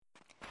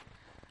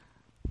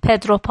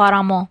پدرو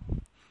پارامو،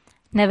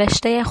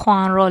 نوشته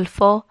خوان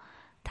رولفو،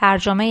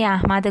 ترجمه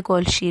احمد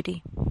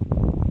گلشیری.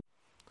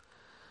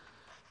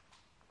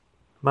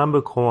 من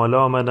به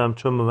کومالا آمدم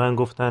چون به من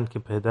گفتند که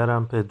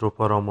پدرم پدرو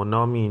پارامو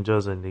نامی اینجا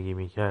زندگی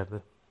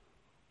می‌کرده.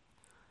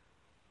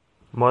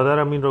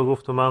 مادرم این را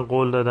گفت و من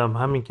قول دادم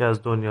همین که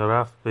از دنیا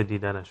رفت به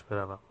دیدنش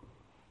بروم.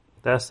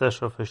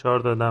 دستش را فشار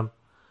دادم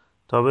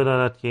تا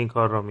بداند که این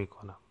کار را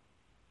می‌کنم،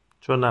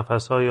 چون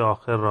نفس‌های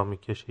آخر را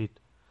می‌کشید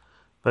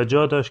و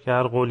جا داشت که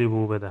هر قولی به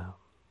او بدهم.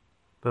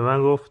 به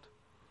من گفت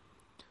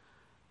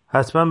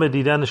حتما به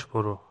دیدنش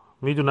برو،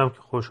 میدونم که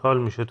خوشحال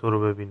میشه تو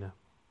رو ببینه.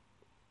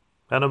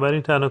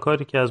 بنابراین تنها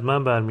کاری که از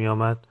من برمی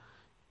آمد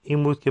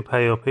این بود که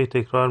پیاپی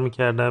تکرار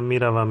میکردم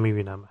میروم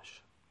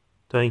میبینمش،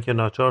 تا اینکه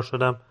ناچار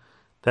شدم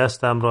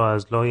دستم را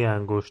از لای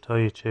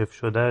انگشت‌های چفت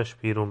شدهش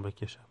بیرون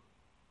بکشم.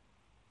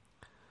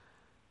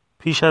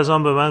 پیش از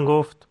آن به من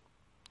گفت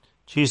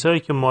چیزهایی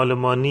که مال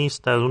ما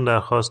نیست از اون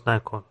درخواست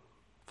نکن،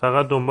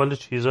 فقط دنبال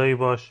چیزهایی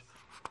باش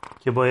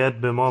که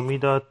باید به ما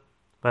میداد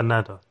و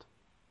نداد.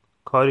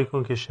 کاری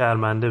کن که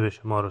شرمنده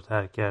بشه ما رو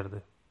ترک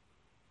کرده.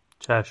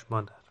 چشم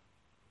مادر.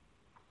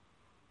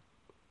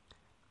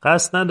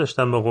 قصد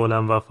نداشتم به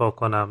قولم وفا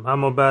کنم،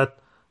 اما بعد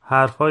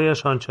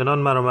حرفایش آنچنان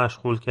مرا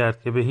مشغول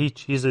کرد که به هیچ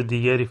چیز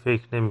دیگری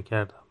فکر نمی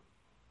کردم.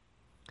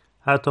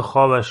 حتی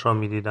خوابش را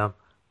می دیدم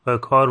و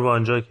کار به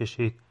آنجا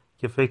کشید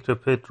که فکر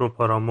پدرو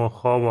پارامو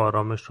خواب و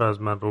آرامش را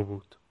از من رو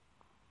بود.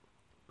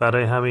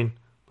 برای همین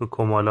به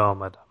کومالا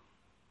آمدم.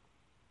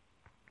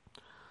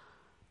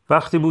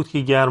 وقتی بود که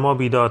گرما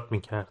بیداد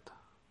می کرد.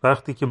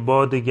 وقتی که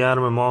باد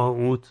گرم ماه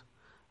اوت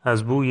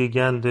از بوی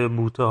گند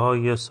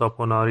بوته‌های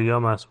ساپوناریا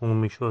مسموم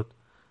می شد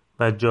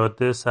و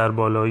جاده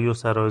سربالایی و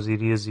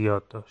سرازیری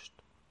زیاد داشت.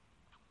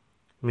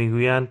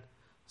 میگویند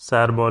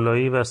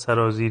سربالایی و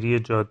سرازیری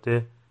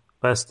جاده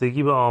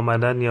بستگی به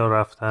آمدن یا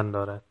رفتن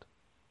دارد.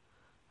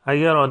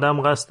 اگر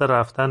آدم قصد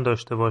رفتن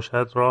داشته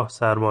باشد راه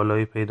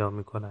سربالایی پیدا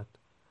می کند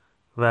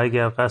و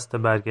اگر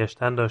قصد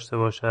برگشتن داشته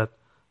باشد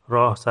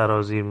راه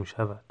سرازیر می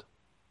شود.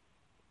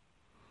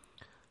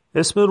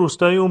 اسم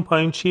روستای اون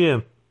پایین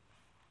چیه؟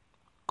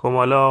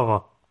 کومالا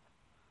آقا.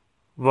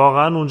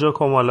 واقعا اونجا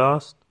کومالا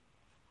است؟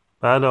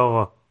 بله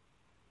آقا.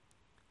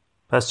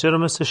 پس چرا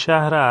مثل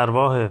شهر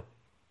ارواحه؟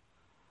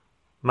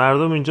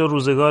 مردم اینجا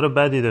روزگار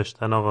بدی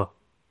داشتن آقا.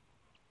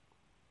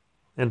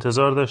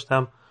 انتظار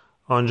داشتم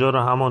آنجا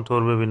را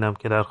همانطور ببینم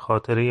که در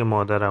خاطره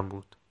مادرم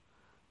بود.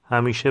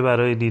 همیشه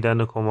برای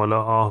دیدن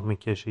کومالا آه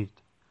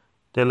میکشید.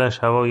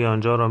 دلش هوای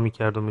آنجا را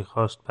میکرد و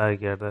میخواست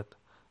برگردد،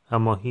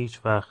 اما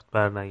هیچ وقت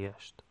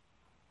برنگشت.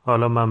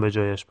 حالا من به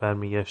جایش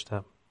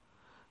برمیگشتم.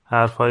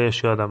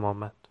 حرفهایش یادم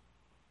آمد.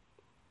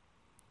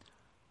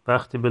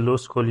 وقتی به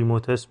لوس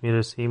کولیموتس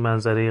میرسی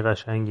منظره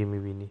قشنگی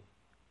میبینی.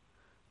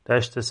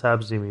 دشت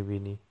سبزی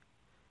میبینی.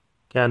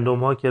 گندم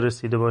ها که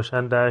رسیده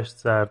باشن دشت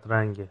زرد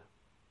رنگه.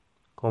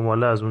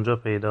 کومالا از اونجا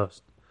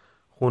پیداست.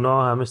 خونه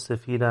ها همه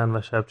سفیدن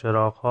و شب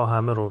چراغ ها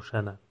همه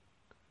روشنن.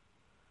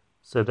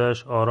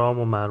 صداش آرام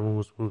و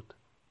مرموز بود.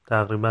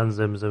 تقریبا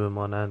زمزمه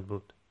مانند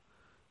بود.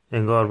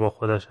 انگار با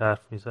خودش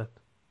حرف میزد.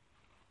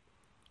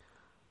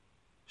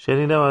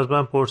 شنیدم از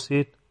من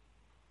پرسید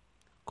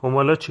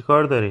کومالا چی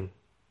کار دارین؟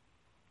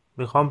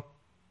 میخوام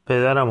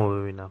پدرم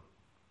رو ببینم.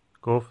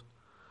 گفت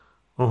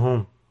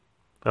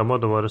و ما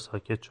دوباره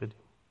ساکت شدیم.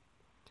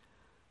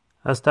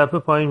 از تپه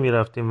پایین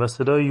میرفتیم و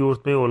صدای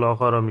یورتمه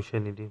الاغ‌ها را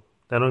میشنیدیم.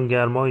 در آن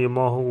گرمای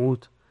ماه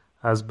اوت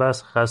از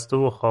بس خسته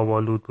و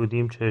خواب‌آلود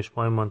بودیم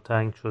چشمایمان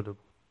تنگ شده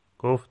بود.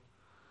 گفت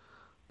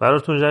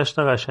براتون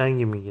جشن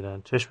قشنگی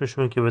میگیرن.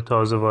 چشمشون که به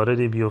تازه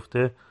واردی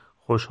بیفته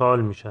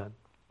خوشحال میشن.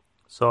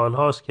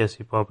 سالهاست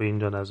کسی پا به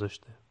اینجا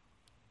نذاشته.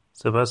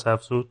 سپس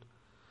افزود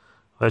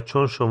و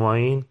چون شما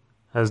این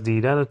از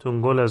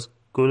دیدنتون گل از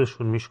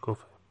گلشون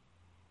میشکفه.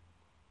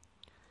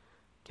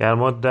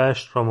 گرما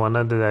دشت را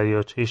مانند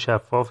دریاچه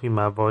شفافی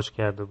مواج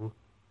کرده بود.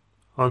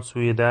 آن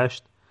سوی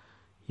دشت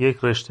یک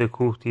رشته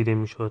کوه دیده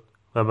میشد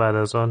و بعد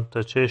از آن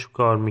تا چشم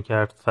کار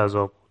میکرد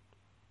فضا بود.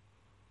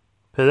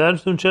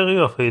 پدرتون چه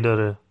قیافه‌ای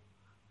داره؟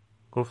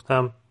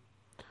 گفتم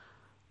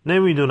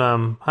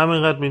نمیدونم،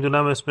 همینقدر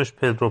میدونم اسمش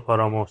پدرو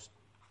پاراموست.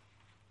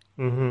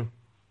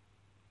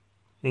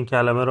 این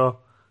کلمه را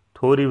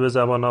طوری به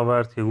زبان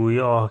آورد که گویی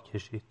آه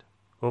کشید.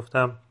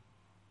 گفتم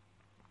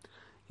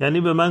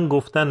یعنی به من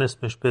گفتن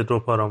اسمش پدرو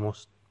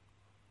پاراموست.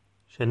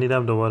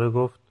 شنیدم دوباره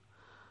گفت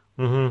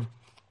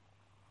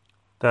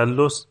در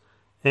لوس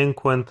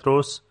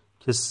انکوئنتروس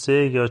که 3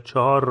 یا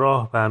 4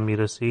 راه به هم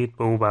میرسید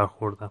به او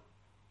برخوردم.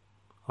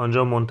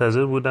 آنجا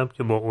منتظر بودم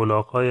که با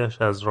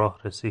الاغ‌هایش از راه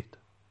رسید.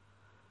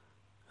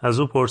 از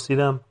او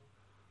پرسیدم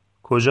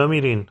کجا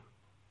میرین؟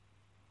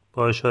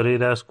 با اشاره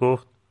دست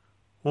گفت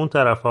اون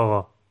طرف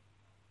آقا.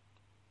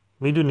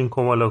 میدونین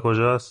کومالا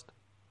کجاست؟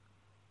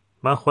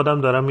 من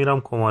خودم دارم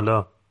میرم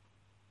کومالا.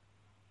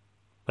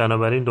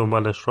 بنابراین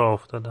دنبالش راه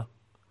افتادم.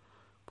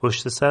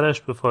 پشت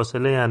سرش به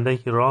فاصله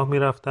اندکی راه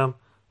میرفتم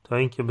تا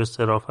اینکه به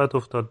صرافت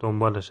افتاد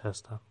دنبالش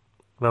هستم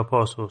و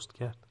پا سست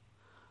کرد.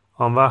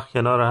 آن وقت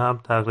کنار هم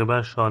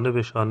تقریبا شانه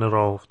به شانه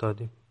راه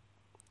افتادیم.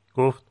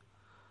 گفت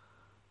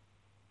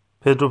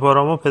پدرو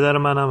پاراما پدر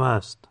منم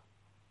هست.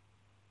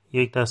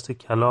 یک دسته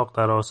کلاغ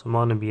در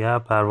آسمان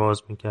بی‌ابر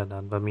پرواز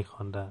می‌کردند و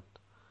می‌خواندند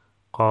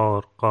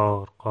قار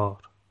قار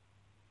قار.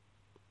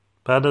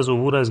 بعد از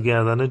عبور از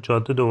گردنه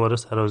جاده دوباره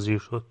سرازیر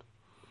شد.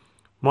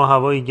 ما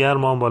هوای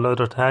گرم آن بالا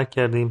را ترک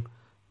کردیم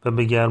و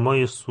به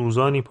گرمای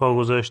سوزانی پا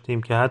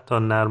گذاشتیم که حتی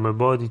نرم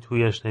بادی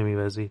تویش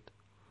نمی‌وزید.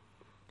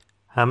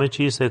 همه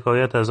چیز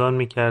حکایت از آن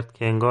می‌کرد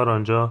که انگار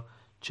آنجا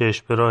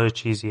چشم به راه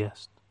چیزی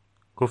است.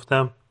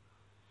 گفتم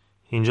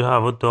اینجا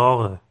هوا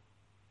داغه.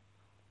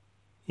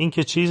 این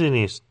که چیزی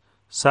نیست.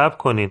 صبر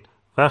کنین.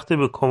 وقتی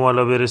به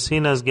کمالا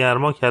برسین از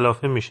گرما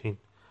کلافه میشین.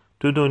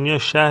 تو دنیا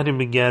شهری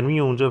به گرمی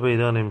اونجا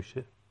پیدا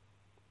نمیشه.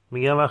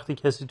 میگم وقتی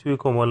کسی توی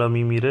کمالا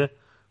میمیره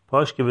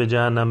پاش که به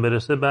جهنم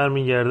برسه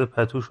برمیگرده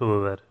پتوشو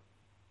ببره.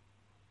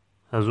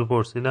 از او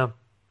پرسیدم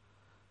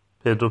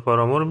پدرو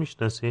پاراما رو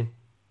میشناسین؟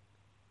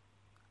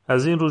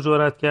 از این رو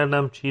جرأت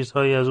کردم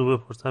چیزهایی از او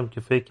بپرسم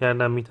که فکر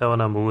کردم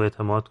میتوانم به او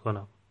اعتماد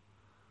کنم.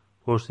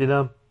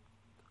 پرسیدم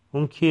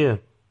اون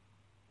کیه؟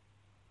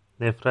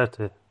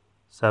 نفرته.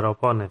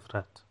 سراپا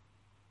نفرت.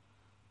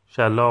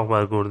 شلاق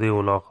بر گرده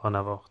الاغ‌ها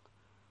نواخت.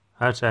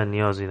 هرچند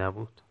نیازی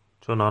نبود،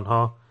 چون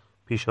آنها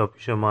پیشا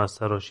پیش ما از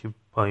سراشی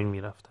پایین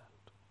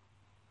میرفتند.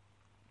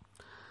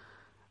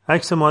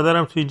 عکس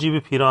مادرم توی جیب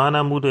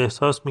پیراهنم بود و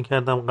احساس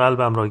میکردم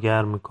قلبم را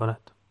گرم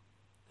میکند.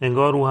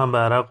 انگار او هم به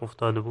عرق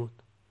افتاده بود.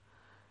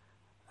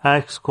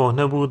 عکس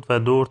کهنه بود و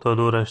دور تا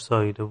دورش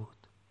ساییده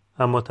بود،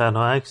 اما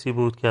تنها عکسی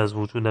بود که از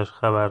وجودش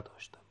خبر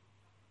داشتم.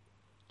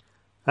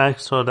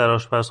 عکس را در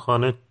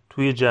آشپزخانه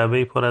توی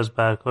جعبه‌ای پر از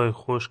برگ‌های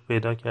خشک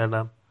پیدا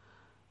کردم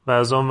و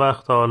از آن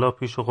وقت تا حالا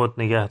پیش خود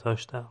نگه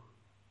داشتم.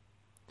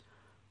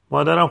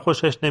 مادرم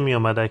خوشش نمی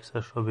آمد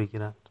عکسش را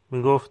بگیرند.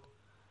 می گفت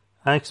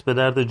عکس به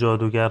درد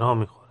جادوگرها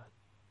می خورد.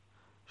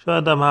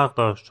 شاید هم حق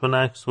داشت، چون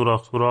عکس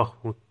سوراخ سوراخ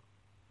بود.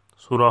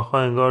 سوراخ‌ها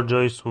انگار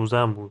جای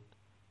سوزن بود.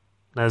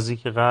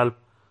 نزدیک قلب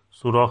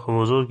سوراخ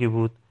بزرگی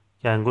بود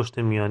که انگشت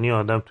میانی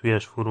آدم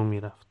تویش فرو می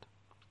رفت.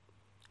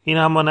 این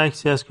همان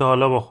عکسی است که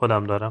حالا با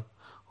خودم دارم.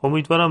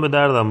 امیدوارم به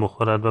دردم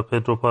بخورد و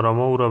پدرو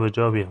پاراما او را به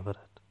جا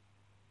بیاورد.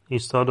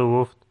 ایستاد و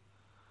گفت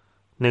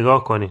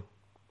نگاه کنین.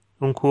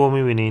 اون کوه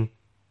میبینین؟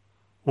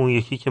 اون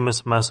یکی که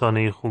مثل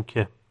مثانه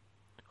خوکه.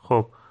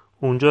 خب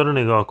اونجا رو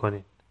نگاه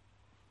کنین.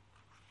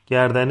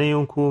 گردنه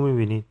اون کوه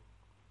میبینین؟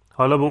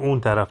 حالا به اون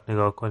طرف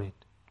نگاه کنین.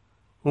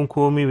 اون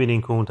کوه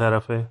میبینین که اون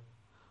طرفه؟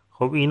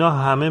 خب اینا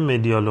همه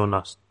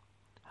مدیالوناست.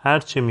 هر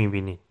چه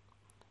میبینین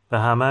و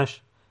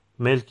همش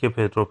ملک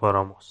پدرو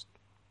پاراماست.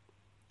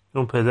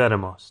 اون پدر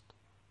ماست.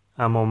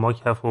 اما ما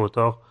کف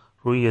اتاق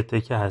روی یه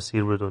تکه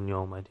حصیر به دنیا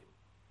اومدیم.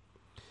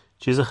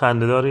 چیز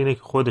خنده‌دار اینه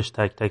که خودش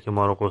تک تک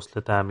ما رو غسل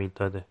تعمید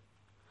داده.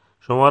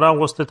 شما رو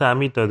هم غسل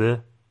تعمید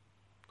داده؟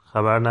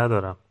 خبر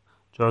ندارم.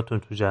 جاتون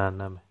تو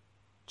جهنمه.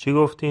 چی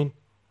گفتین؟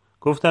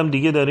 گفتم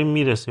دیگه داریم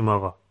میرسیم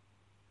آقا.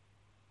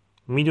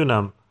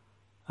 میدونم،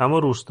 اما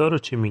روستا رو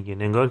چی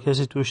میگین؟ انگار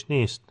کسی توش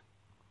نیست.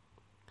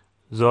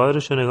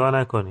 ظاهرشو نگاه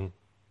نکنین.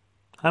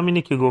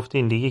 همینی که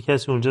گفتین، دیگه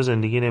کسی اونجا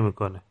زندگی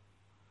نمیکنه.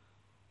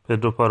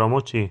 پدرو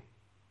پاراما چی؟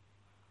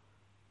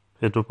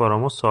 پدرو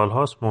پاراما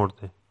سالهاست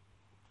مرده.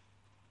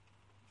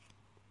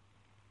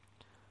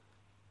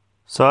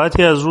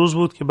 ساعتی از روز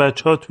بود که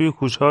بچه‌ها توی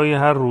کوچه‌های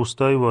هر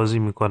روستایی بازی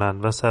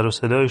میکنند و سر و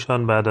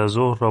صدایشان بعد از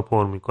ظهر را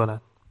پر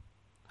میکنند.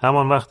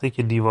 همان وقتی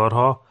که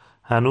دیوارها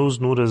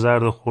هنوز نور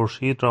زرد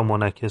خورشید را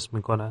منعکس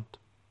میکنند.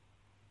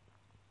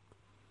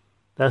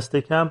 دست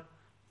کم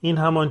این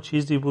همان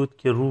چیزی بود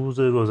که روز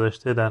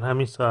گذشته در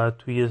همین ساعت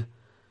توی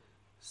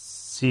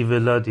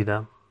سیولا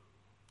دیدم.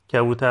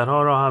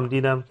 کبوترها را هم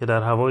دیدم که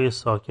در هوای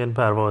ساکن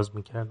پرواز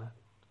میکردند.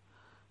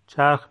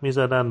 چرخ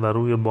میزدند و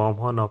روی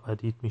بامها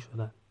ناپدید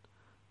میشدند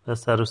و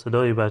سر و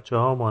صدای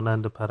بچه‌ها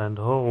مانند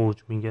پرنده‌ها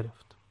اوج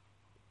می‌گرفت.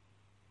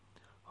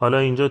 حالا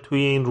اینجا توی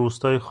این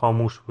روستای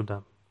خاموش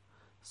بودم.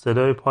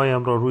 صدای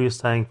پایم را روی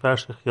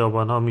سنگفرش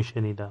خیابان‌ها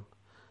می‌شنیدم.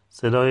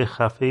 صدای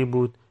خفه‌ای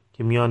بود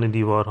که میان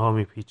دیوارها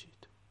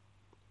می‌پیچید.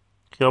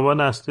 خیابان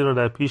اصلی را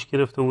در پیش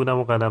گرفته بودم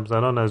و قدم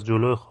زنان از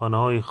جلوی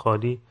خانه‌های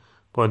خالی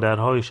با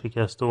درهای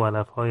شکسته و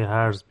علف‌های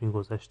هرز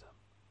می‌گذشتم.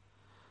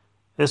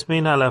 اسم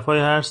این علف‌های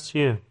هرز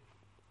چیه؟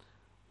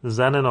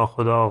 زن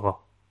ناخدا آقا.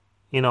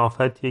 این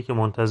آفتیه که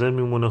منتظر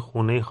میمونه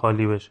خونه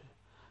خالی بشه.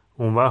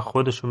 اون وقت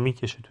خودشو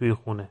میکشه توی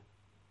خونه.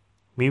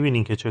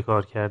 میبینین که چه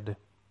کار کرده.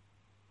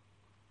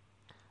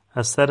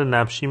 از سر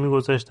نبشی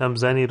میگذشتم،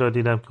 زنی را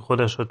دیدم که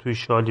خودش را توی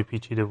شالی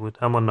پیچیده بود،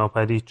 اما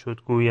ناپدید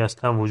شد، گویی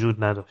اصلا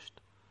وجود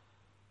نداشت.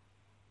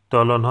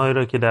 دالانهایی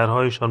را که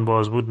درهایشان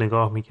باز بود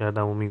نگاه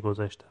میکردم و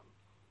میگذشتم.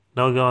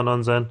 ناگهان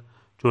آن زن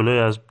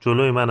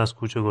جلوی من از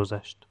کوچه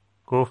گذشت.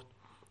 گفت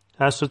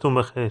عصرتون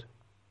بخیر.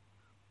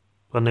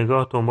 با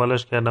نگاه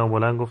دنبالش کردم و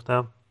بلند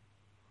گفتم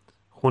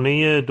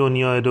خونه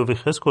دنیا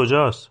ادویخس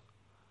کجاست؟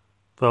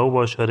 و او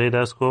با اشاره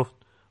دست گفت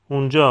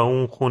اونجا،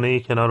 اون خونه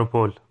کنار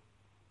پل.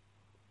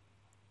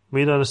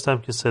 میدانستم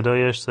که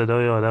صدایش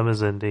صدای آدم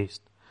زنده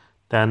است.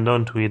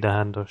 دندان توی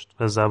دهن داشت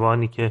و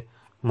زبانی که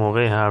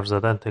موقع حرف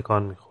زدن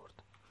تکان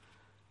میخورد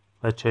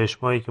و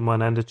چشمایی که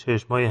مانند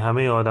چشمای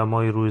همه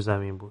آدمای روی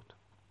زمین بود.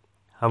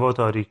 هوا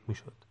تاریک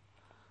میشد.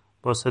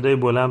 با صدای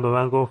بلند به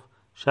من گفت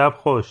شب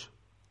خوش.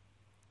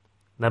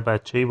 نه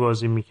بچه‌ای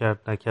بازی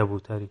میکرد نه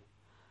کبوتری،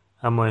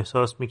 اما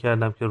احساس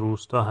میکردم که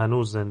روستا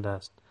هنوز زنده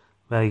است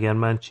و اگر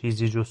من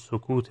چیزی جز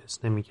سکوت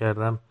حس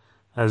نمیکردم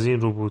از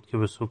این رو بود که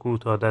به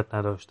سکوت عادت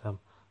نداشتم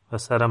و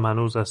سرم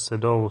هنوز از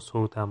صدا و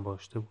صوتم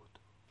باشته بود.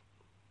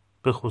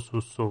 به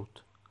خصوص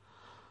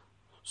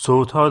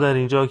صوت‌ها در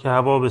اینجا که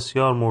هوا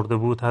بسیار مرده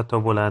بود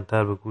حتی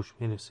بلندتر به گوش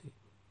می‌رسید.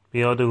 به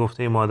یاد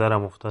گفته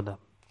مادرم افتادم.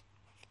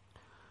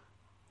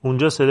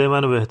 اونجا صدای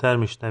منو بهتر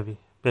میشنوی،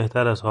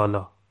 بهتر از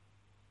حالا.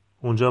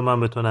 اونجا من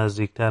به تو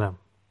نزدیکترم.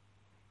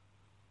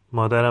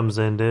 مادرم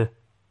زنده.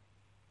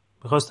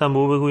 میخواستم به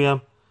او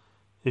بگویم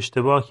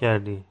اشتباه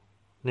کردی.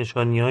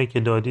 نشانی‌هایی که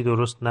دادی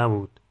درست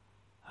نبود.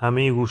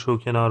 همه گوشه و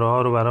کناره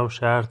ها رو برام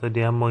شرح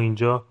دادی، اما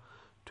اینجا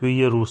توی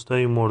یه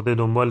روستای مرده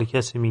دنبال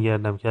کسی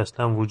میگردم که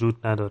اصلا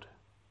وجود نداره.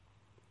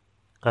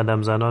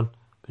 قدم زنان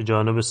به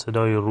جانب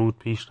صدای رود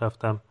پیش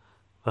رفتم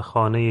و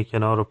خانه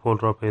کنار پل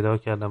را پیدا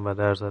کردم و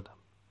در زدم.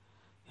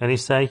 یعنی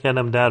سعی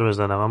کردم در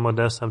بزنم اما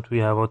دستم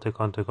توی هوا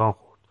تکان تکان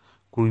خورد.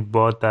 گوی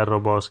باد در را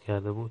باز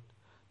کرده بود.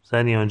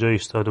 زنی آنجا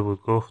ایستاده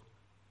بود. گفت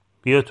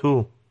بیا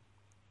تو.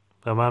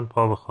 و من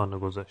پا به خانه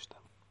گذاشتم.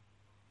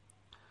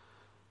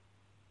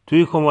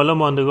 توی کمالا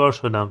ماندگار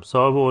شدم.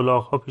 صاحب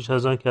الاغ‌ها پیش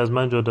از آن که از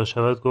من جدا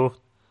شود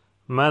گفت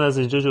من از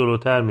اینجا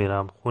جلوتر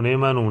میرم. خونه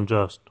من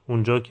اونجاست.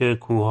 اونجا که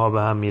کوه‌ها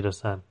به هم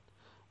میرسن.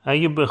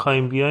 اگه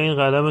بخوایم بیاین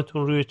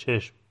قدمتون روی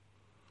چشم.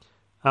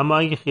 اما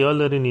اگه خیال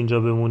دارین اینجا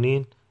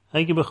بمونین،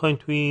 اگه بخواین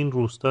توی این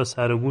روستا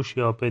سر و گوش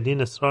یاب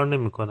بدین، اصرار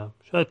نمی‌کنم.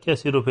 شاید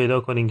کسی رو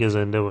پیدا کنین که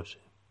زنده باشه.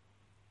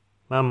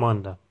 من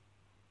ماندم.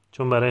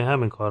 چون برای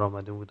همین کار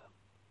آمده بودم.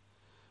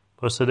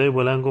 با صدای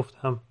بلند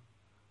گفتم،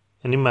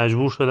 یعنی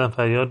مجبور شدم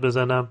فریاد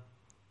بزنم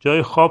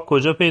جای خواب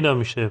کجا پیدا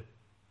میشه؟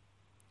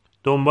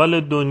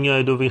 دنبال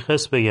دنیای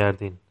دویخس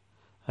بگردین.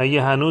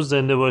 اگه هنوز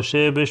زنده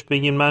باشه بهش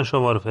بگین من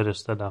شما رو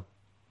فرستادم.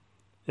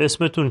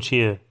 اسمتون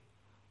چیه؟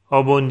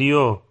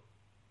 آبوندیو.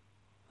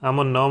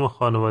 اما نام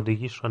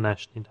خانوادگیش رو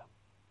نشنیدم.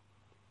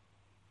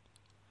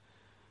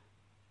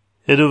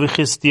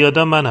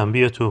 ادویخستیادا منم،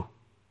 بیا تو.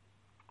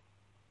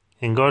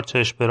 انگار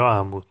چشم به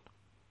راهم بود.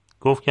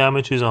 گفت که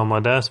همه چیز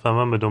آماده است و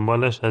من به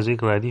دنبالش از یک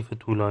ردیف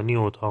طولانی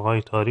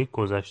اتاقهای تاریک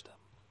گذشتم.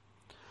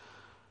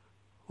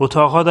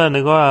 اتاقها در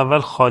نگاه اول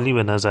خالی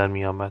به نظر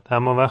می آمد،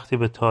 اما وقتی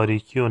به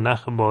تاریکی و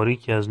نخ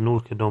باریکی از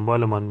نور که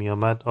دنبالمان می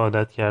آمد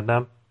عادت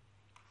کردم،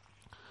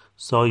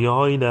 سایه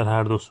هایی در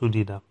هر دو سو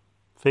دیدم.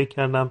 فکر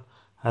کردم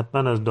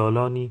حتما از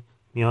دالانی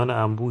میان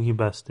انبوهی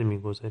بسته می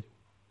گذریم.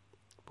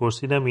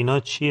 پرسیدم اینا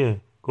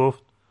چیه؟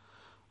 گفت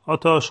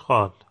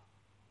آتشخال.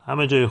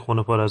 همه جای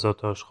خونه پر از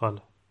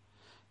آتشخاله.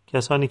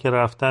 کسانی که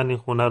رفتن این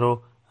خونه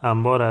رو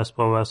انبار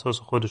اسباب و اساس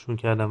خودشون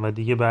کردن و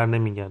دیگه بر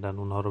نمیگردن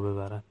اونها رو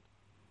ببرن.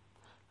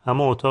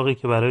 اما اتاقی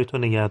که برای تو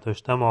نگه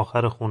داشتم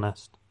آخر خونه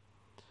است.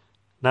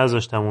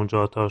 نذاشتم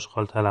اونجا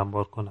آتشخال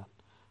تلمبار کنن.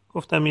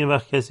 گفتم این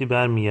وقت کسی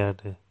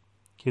برمیگرده.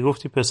 که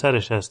گفتی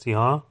پسرش هستی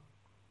ها؟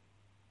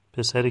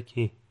 پسر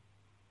کی؟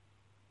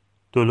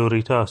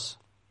 دولوریتاس.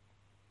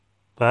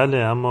 بله،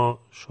 اما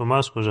شما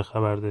از کجا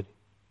خبر داری؟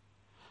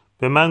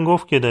 به من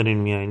گفت که دارین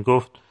میایین.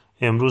 گفت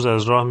امروز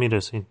از راه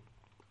میرسین.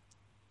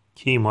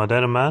 کی؟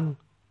 مادر من؟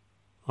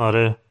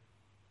 آره.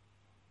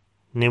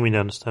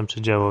 نمیدانستم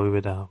چه جوابی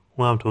بدهم.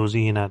 او هم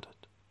توضیحی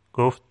نداد.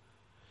 گفت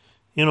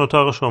این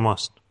اتاق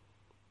شماست.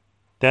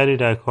 دری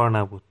در کار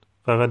نبود.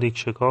 فقط یک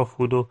شکاف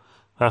بود و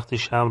وقتی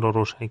شمع را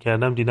روشن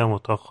کردم دیدم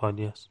اتاق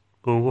خالی است.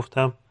 به او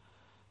گفتم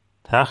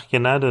تخت که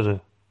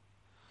نداره.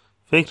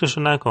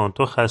 فکرشو نکن.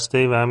 تو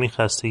خسته و همین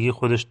خستگی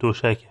خودش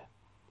دوشکه.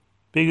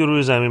 بگی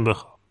روی زمین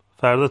بخواب.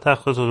 فردا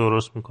تختتو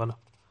درست میکنم.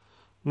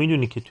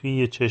 میدونی که توی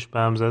یه چشم به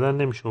هم زدن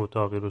نمیشه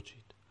اتاقی رو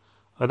چید.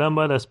 آدم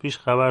باید از پیش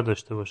خبر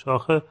داشته باشه.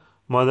 آخه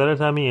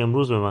مادرت همین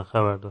امروز به من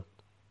خبر داد.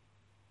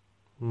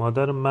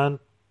 مادر من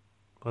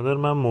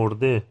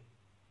مرده.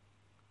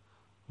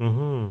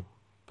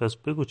 پس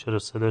بگو چرا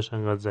صداش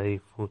انقدر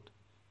ضعیف بود.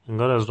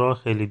 انگار از راه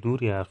خیلی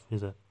دوری حرف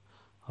میزد.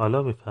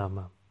 حالا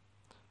میفهمم.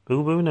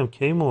 بگو ببینم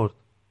کی مرد.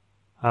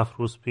 7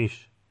 روز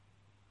پیش.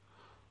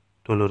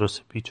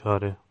 دولورس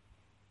بیچاره.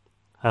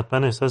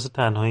 حتما احساس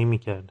تنهایی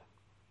میکرده.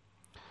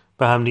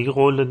 به همدیگه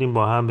قول دادیم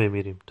با هم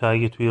بمیریم تا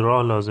اگه توی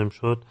راه لازم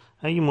شد،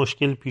 اگه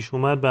مشکل پیش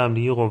اومد به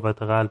همدیگه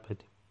قوت قلب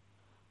بدیم.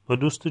 با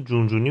دوست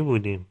جونجونی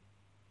بودیم.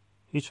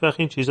 هیچ وقت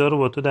این چیزها رو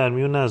با تو در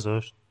میون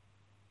نذاشت؟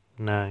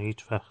 نه،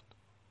 هیچ وقت.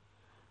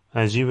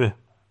 عجیبه.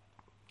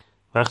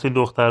 وقتی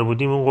دختر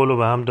بودیم اون قولو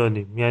به هم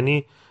دادیم.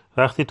 یعنی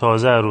وقتی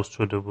تازه عروس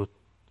شده بود.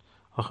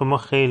 آخه ما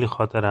خیلی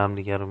خاطر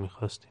همدیگه رو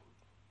میخواستیم.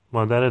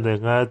 مادرت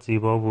انقدر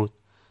زیبا بود.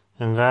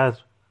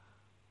 انقدر،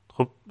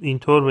 خب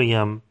اینطور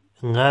بگم،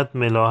 انقدر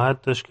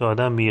ملاحت داشت که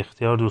آدم بی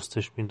اختیار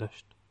دوستش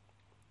می‌داشت.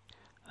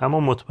 اما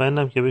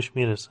مطمئنم که بهش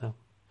میرسم.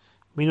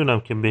 میدونم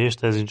که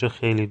بهشت از اینجا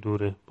خیلی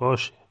دوره.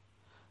 باشه.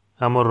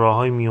 اما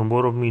راههای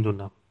میونبر رو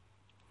میدونم.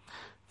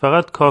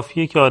 فقط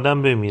کافیه که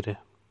آدم بمیره.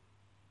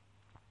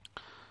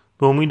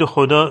 به امید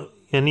خدا،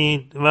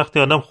 یعنی وقتی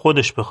آدم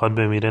خودش بخواد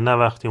بمیره، نه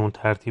وقتی اون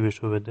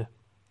ترتیبشو بده.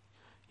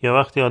 یا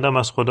وقتی آدم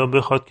از خدا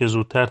بخواد که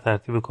زودتر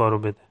ترتیب کارو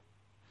بده.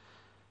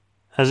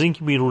 از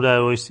اینکه بیرون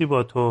وایسی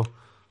با تو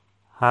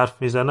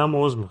حرف میزنم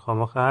عذر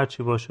میخوام. آخه هر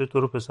چی باشه تو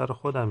رو پسر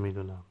خودم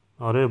میدونم.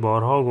 آره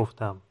بارها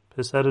گفتم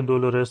پسر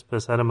دولورس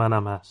پسر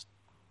منم هست.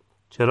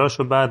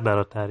 چراشو بعد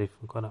برات تعریف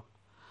میکنم.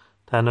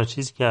 تنها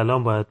چیزی که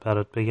الان باید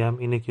برات بگم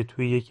اینه که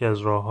توی یکی از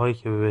راههایی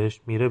که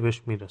بهش میره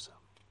بهش میرسم.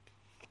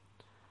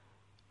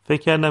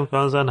 فکر کردم که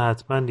آن زن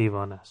حتما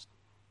دیوانه است.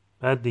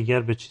 بعد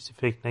دیگر به چیزی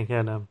فکر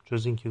نکردم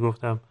جز این که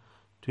گفتم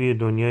توی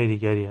دنیای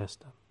دیگری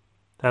هستم.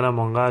 تنم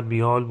آنقدر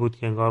بیحال بود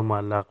که انگار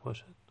معلق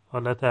باشد.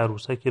 حالت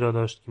عروسکی را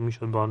داشت که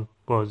میشد با آن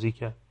بازی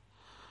کرد.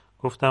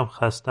 گفتم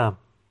خستم.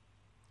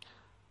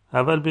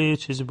 اول به یه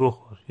چیزی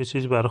بخور. یه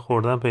چیزی برای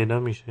خوردن پیدا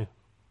میشه.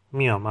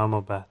 میام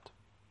اما بعد.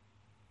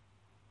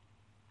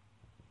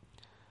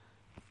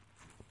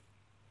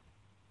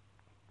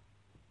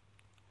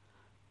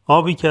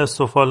 آبی که از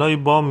سفالهای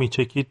بام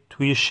میچکید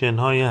توی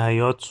شنهای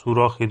حیاط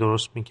سوراخی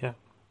درست میکرد.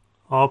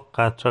 آب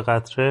قطره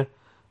قطره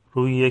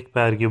روی یک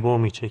برگ بو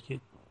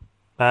میچکید.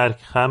 برگ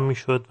خم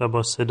میشد و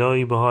با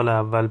صدایی به حال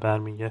اول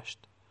برمیگشت.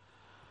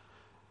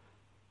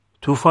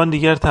 طوفان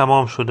دیگر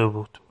تمام شده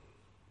بود.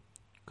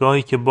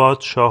 گاهی که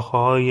باد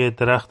شاخه‌های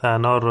درخت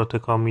انار را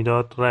تکان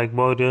میداد،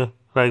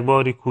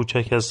 رگباری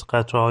کوچک از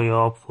قطره‌های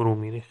آب فرو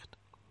می‌ریخت.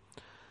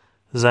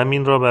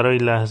 زمین را برای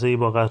لحظه‌ای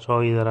با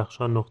قطره‌های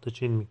درخشان نقطه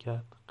چین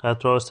می‌کرد.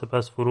 قطره‌ها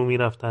سپس فرو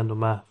می‌رفتند و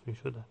محو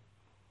می‌شدند.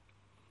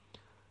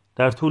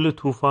 در طول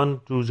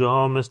طوفان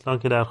جوجه‌ها مثل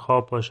آنکه در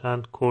خواب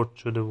باشند کرد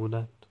شده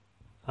بودند.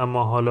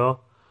 اما حالا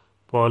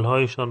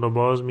بالهایشان را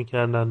باز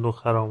می‌کردند و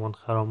خرامان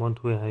خرامان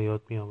توی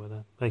حیاط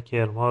می‌آمدند و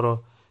کرم‌ها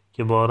را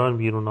که باران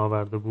بیرون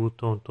آورده بود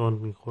تند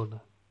تند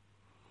می‌خوردند.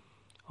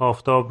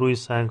 آفتاب روی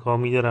سنگ‌ها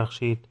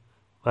می‌درخشید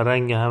و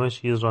رنگ همه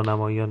چیز را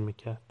نمایان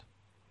می‌کرد.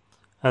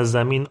 از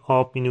زمین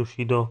آب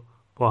می‌نوشید و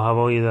با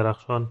هوای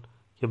درخشان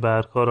که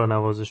برگ‌ها را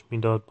نوازش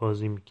می‌داد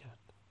بازی می‌کرد.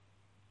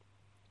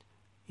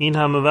 این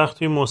همه وقت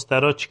توی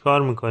مسترا چی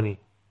کار می‌کنی؟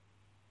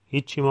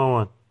 هیچی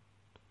مامان.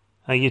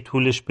 اگه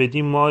طولش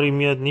بدی ماری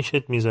میاد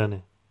نیشت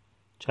میزنه.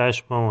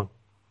 چشم مامان.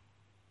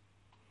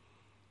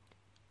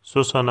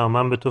 سوسانا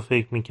من به تو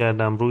فکر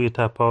می‌کردم روی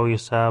تپه‌های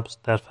سبز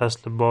در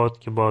فصل باد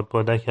که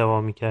بادبادک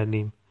هوا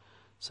می‌کردیم.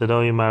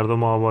 صدای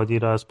مردم آبادی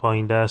را از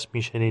پایین دست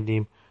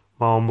می‌شنیدیم.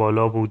 ما آن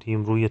بالا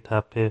بودیم روی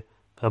تپه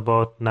و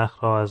باد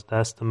نخ را از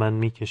دست من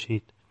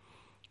می‌کشید.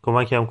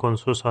 کمکم کن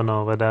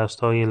سوسانا و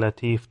دست‌های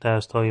لطیف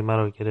دست‌های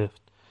مرا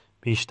گرفت.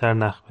 بیشتر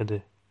نخ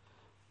بده.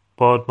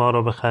 باد ما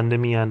را به خنده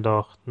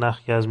می‌انداخت.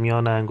 نخ که از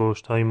میان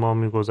انگشت‌های ما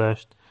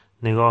می‌گذشت.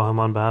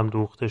 نگاهمان به هم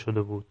دوخته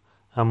شده بود.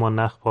 اما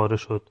نخ پاره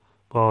شد.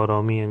 با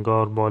آرامی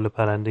انگار بال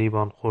پرنده‌ای به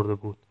آن خورده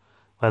بود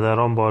و در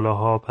آن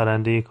بالاها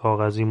پرنده‌ای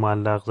کاغذی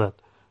معلق زد.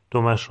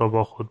 دمش را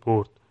با خود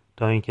برد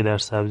تا اینکه در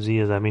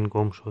سبزی زمین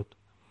گم شد.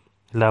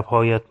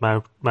 لب‌هایت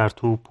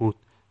مرطوب بود.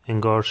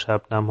 انگار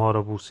شبنم‌ها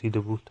را بوسیده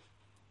بود.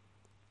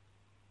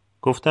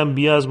 گفتم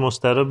بیا از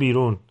مسترا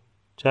بیرون.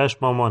 چشم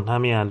مامان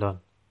همین الان.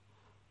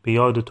 به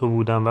یاد تو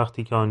بودم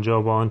وقتی که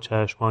آنجا با آن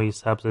چشم‌های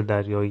سبز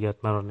دریاییت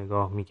مرا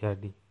نگاه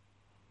می‌کردی.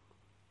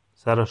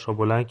 سرش را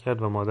بلند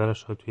کرد و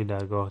مادرش را توی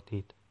درگاه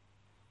دید.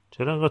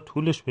 چرا انقدر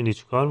طولش میدی؟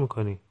 چی کار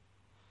میکنی؟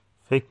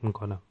 فکر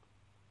میکنم.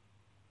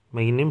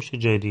 مگه نمیشه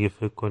جای دیگه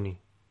فکر کنی؟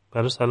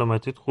 برای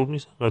سلامتیت خوب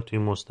نیست انقدر توی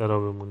مسترا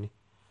بمونی.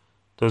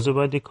 تازه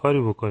باید یه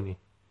کاری بکنی.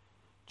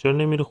 چرا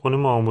نمیری خونه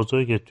مامان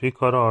بزرگت توی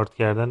کار آرد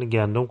کردن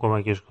گندم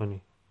کمکش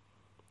کنی؟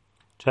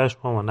 چشم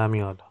مامان نمی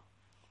حالا.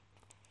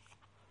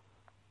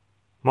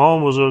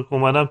 مامان بزرگ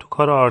اومدم تو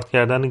کار آرد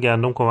کردن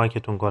گندم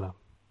کمکتون کنم.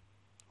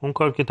 اون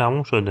کار که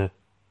تموم شده.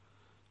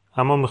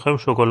 اما میخوایم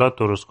شکلات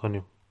درست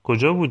کنیم.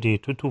 کجا بودی؟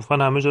 تو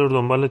طوفان همه جا رو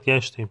دنبالت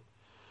گشتیم.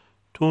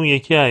 تو اون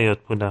یکی حیاط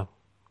بودم.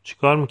 چی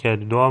کار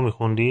میکردی؟ دعا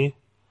میخوندی؟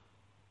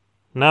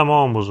 نه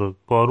مامان بزرگ،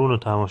 بارون رو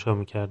تماشا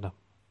میکردم.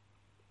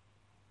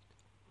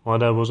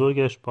 مادر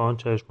بزرگش با آن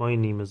چشمای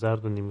نیمه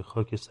زرد و نیمه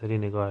خاکستری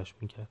نگاهش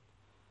میکرد.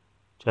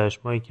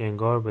 چشمایی که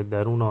انگار به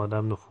درون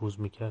آدم نفوذ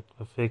میکرد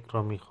و فکر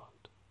را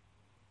میخواند.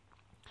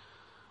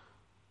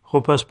 خب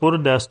پس برو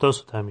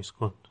دستاسو تمیز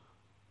کن.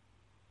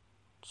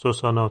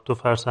 سوسانا تو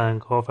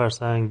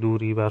فرسنگ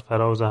دوری بر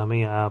فراز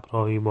همه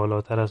ابرهایی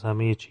بالاتر از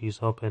همه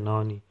چیزها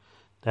پنهانی.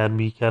 در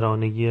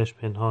بیکرانگیش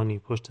پنهانی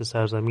پشت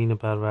سرزمین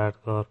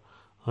پروردگار،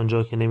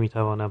 آنجا که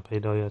نمیتوانم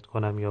پیدایت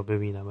کنم یا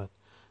ببینمت،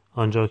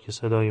 آنجا که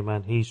صدای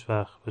من هیچ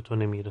وقت به تو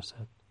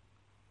نمیرسد.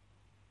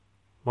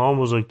 ما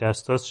بزرگ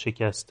دستاس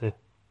شکسته.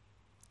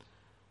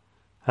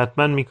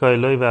 حتما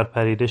میکائیلای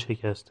ورپریده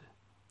شکسته.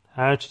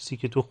 هر چیزی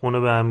که تو خونه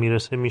به هم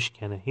میرسه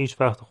میشکنه.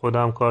 هیچ وقت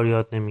خودم کار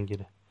یاد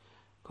نمیگیره.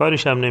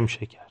 کاریش هم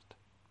نمیشه کرد.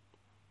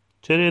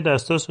 چرا یه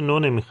دستاس نو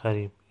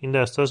نمیخریم؟ این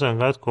دستاس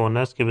انقدر کهنه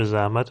است که به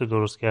زحمت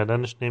درست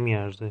کردنش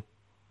نمیارزه.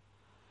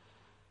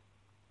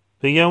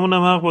 بگم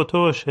اونم حق با تو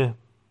باشه.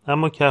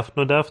 اما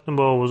کفن و دفن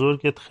با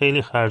بزرگت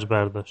خیلی خرج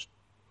برداشت.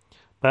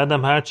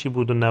 بعدم هر چی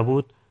بود و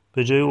نبود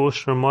به جای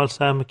عشر مال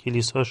سهم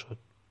کلیسا شد.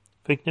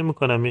 فکر نمی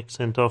کنم 1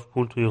 سنتاف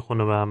پول توی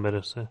خونه به هم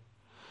برسه.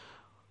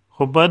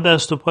 خب باید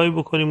دست و پایی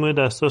بکنیم و یه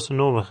دستاس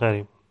نو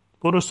بخریم.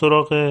 برو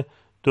سراغ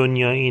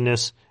دنیا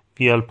اینس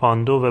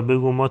ویالپاندو و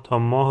بگو تا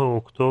ماه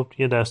اکتبر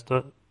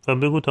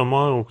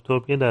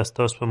یه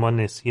دستاس به ما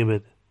نسیه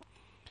بده.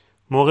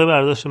 موقع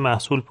برداشت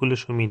محصول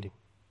پولشو میدیم.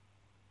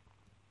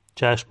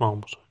 چشم آقا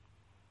بزرگ.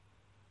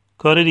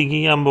 کار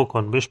دیگه هم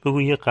بکن، بهش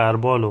بگو یه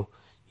قربال و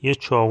یه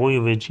چاقوی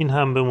وجین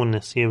هم بهمون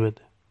نسیه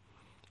بده.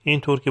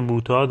 اینطور که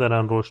بوته ها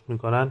دارن رشد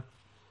میکنن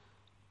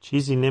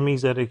چیزی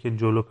نمیگذره که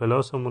جلو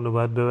پلاسمون رو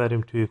باید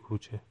ببریم توی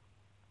کوچه.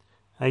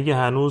 اگه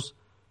هنوز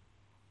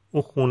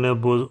اون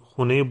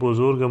خونه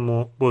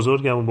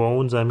بزرگم با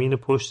اون زمین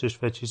پشتش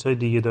و چیزهای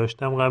دیگه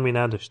داشتم غمی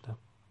نداشتم.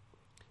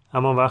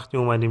 اما وقتی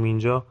اومدیم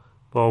اینجا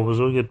با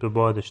بزرگت به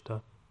بادش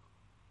داد.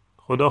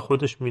 خدا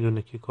خودش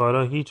میدونه که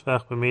کارا هیچ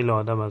وقت به میل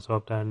آدم از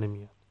آب در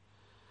نمیاد.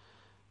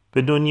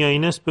 به دنیا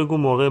اینس بگو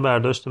موقع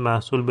برداشت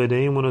محصول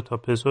بدهیمونو تا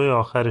پسوی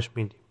آخرش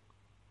میدیم.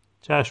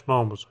 چشم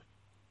آقا بزرگ.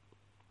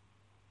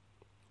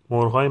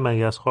 مرغ‌های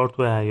مگسخوار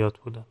توی حیاط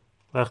بودن.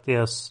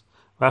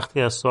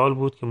 وقتی از سال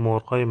بود که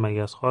مرغ‌های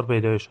مگسخوار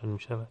پیدایشان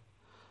میشود.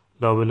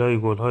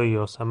 لابلای گل‌های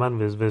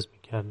یاسمن وزوز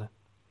میکردن.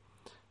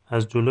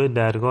 از جلوی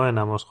درگاه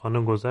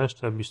نمازخانه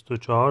گذشت و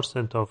 24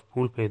 سنتاف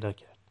پول پیدا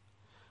کرد.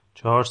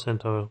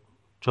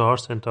 4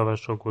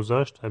 سنتافش را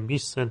گذاشت و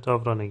 20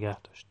 سنتاف را نگه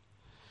داشت.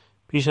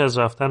 پیش از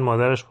رفتن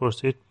مادرش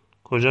پرسید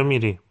کجا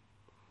میری؟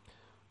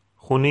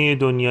 خونه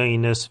دنیا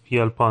اینس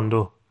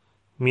فیالپاندو.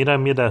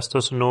 میرم یه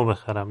دستاس نو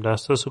بخرم.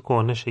 دستاس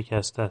کهنه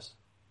شکسته است.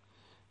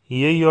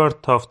 یه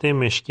یارد تافته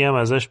مشکی هم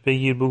ازش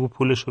بگیر، بگو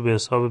پولشو به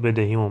حساب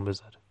بدهیمون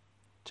بذاره.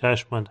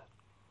 چشم مادر.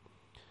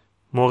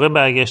 موقع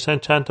برگشتن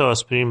چند تا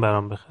آسپرین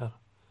برام بخر.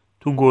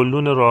 تو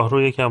گلدون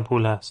راهرو یکم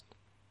پول هست.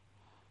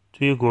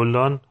 توی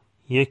گلدان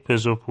 1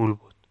 پزو پول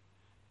بود.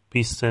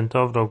 20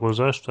 سنتاف را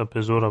گذاشت و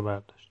پزو را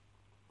برداشت.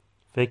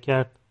 فکر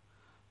کرد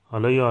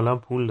حالا یه عالم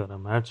پول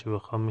دارم، هرچی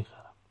بخوام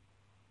میخرم.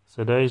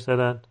 صدایش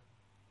زدند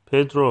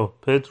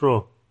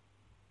پدرو.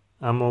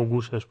 اما او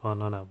گوشش به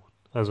آنها نبود.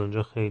 از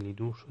آنجا خیلی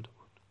دور شده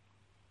بود.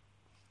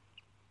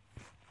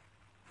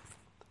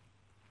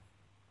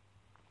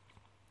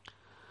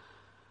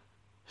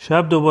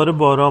 شب دوباره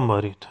باران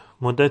بارید.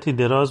 مدتی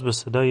دراز به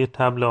صدای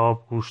طبل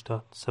آب گوش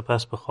داد.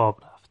 سپس به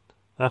خواب رفت.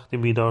 وقتی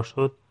بیدار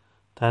شد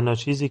تنها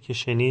چیزی که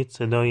شنید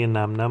صدای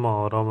نمنم و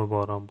آرام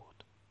باران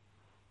بود.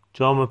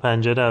 جام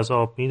پنجره از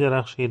آب می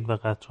درخشید و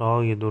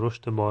قطره‌های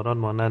درشت باران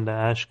مانند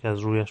اشک از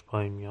رویش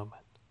پایین می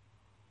آمد.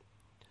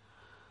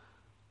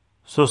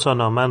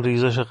 سوسانا، من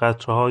ریزش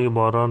قطره‌های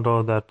باران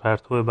را در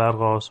پرتو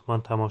برق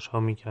آسمان تماشا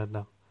می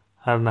کردم.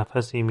 هر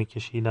نفسی می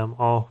کشیدم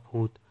آه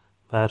بود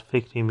و هر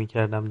فکری می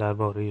کردم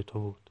درباره تو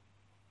بود.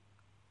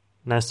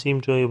 نسیم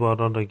جای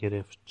باران را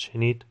گرفت.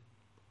 شنید؟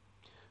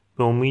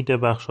 به امید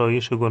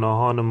بخشایش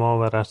گناهان ما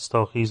و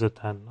رستاخیز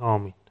تن.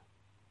 آمین.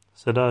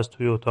 صدا از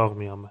توی اتاق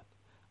می آمد.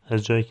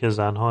 از جایی که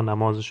زنها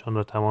نمازشان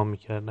را تمام می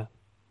کردن.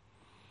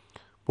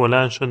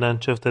 بلند شدند،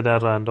 چفت در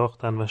را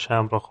انداختند و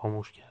شمع را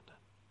خاموش کردند.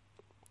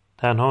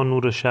 تنها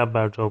نور شب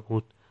بر جا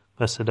بود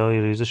و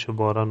صدای ریزش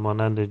باران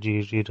مانند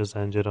جیر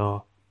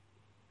زنجیره‌ها.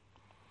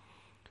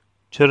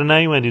 چرا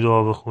نیومدی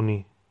دعا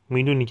بخونی؟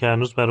 میدونی که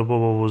هنوز برای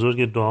بابا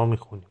بزرگ دعا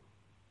میخونیم.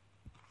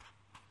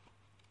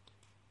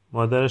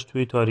 مادرش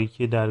توی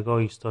تاریکی درگاه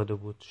ایستاده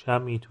بود.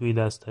 شمعی توی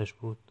دستش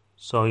بود.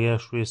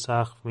 سایه‌اش روی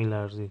سقف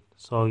میلرزید.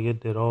 سایه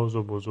دراز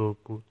و بزرگ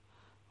بود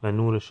و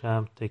نور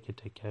شمع تکه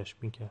تکش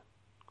میکرد.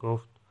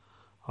 گفت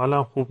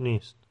حالم خوب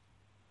نیست.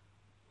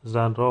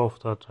 زن را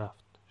افتاد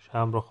رفت.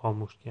 شمع را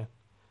خاموش کرد.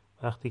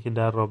 وقتی که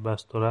در را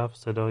بست و رفت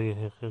صدای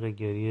حقیق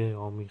گریه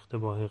آمیخته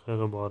با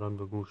حقیق باران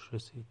به گوش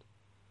رسید.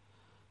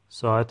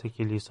 ساعت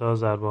کلیسا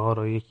ضربه ها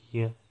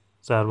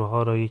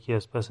را یکی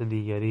از پس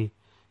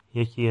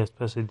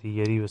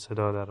دیگری به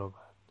صدا در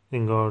آورد.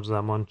 انگار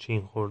زمان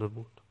چین خورده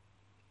بود.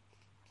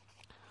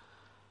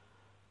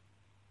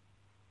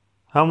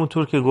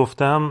 همونطور که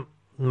گفتم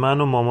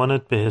من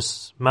مامانت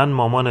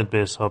به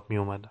حساب می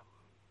اومدم.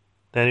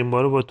 در این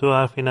باره با تو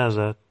حرفی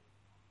نزد؟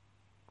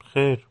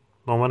 خیر،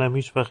 مامانم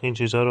هیچ وقت این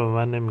چیزها رو به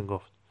من نمی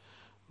گفت.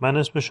 من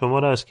اسم شما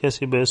را از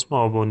کسی به اسم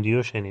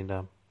آبوندیو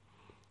شنیدم.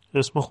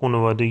 اسم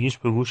خانوادگیش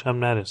به گوشم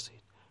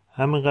نرسید.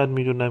 همینقدر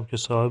میدونم که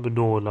صاحب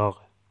 2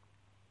 الاغه.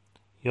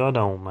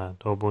 یادم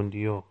اومد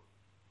آبوندیو.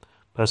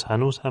 پس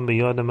هنوز هم به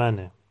یاد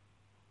منه.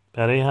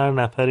 برای هر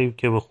نفری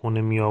که به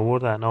خونه می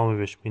آورد انعامی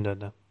بهش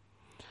میدادم.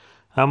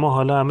 اما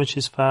حالا همه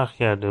چیز فرق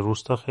کرده.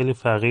 روستا خیلی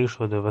فقیر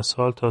شده و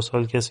سال تا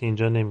سال کسی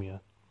اینجا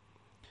نمیاد.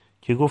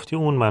 که گفتی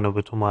اون منو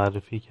به تو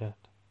معرفی کرد.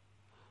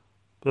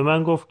 به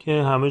من گفت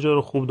که همه جا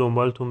رو خوب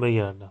دنبالتون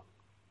بگردم.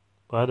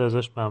 باید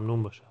ازش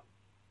ممنون باشم.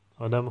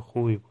 آدم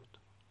خوبی بود.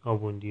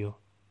 آبوندیو.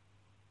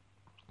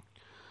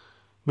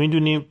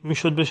 میدونی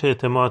میشد بهش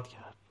اعتماد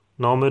کرد.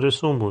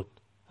 نامرسون بود.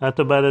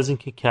 حتی بعد از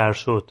اینکه کر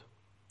شد.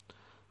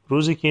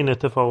 روزی که این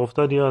اتفاق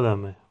افتاد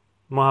یادمه.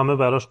 ما همه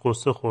براش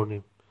قصه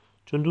خوردیم.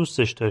 چون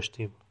دوستش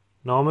داشتیم.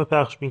 نامه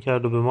پخش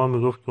میکرد و به ما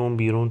میگفت که اون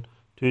بیرون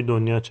توی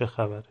دنیا چه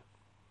خبره.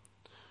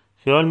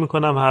 خیال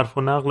میکنم حرف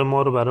و نقل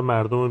ما رو برای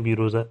مردم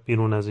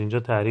بیرون از اینجا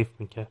تعریف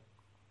میکرد.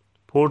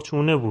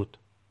 پرچونه بود.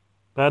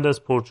 بعد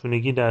از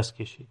پرچونگی دست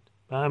کشید.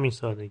 به همین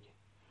سادگی.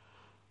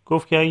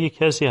 گفت که اگه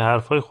کسی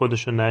حرفای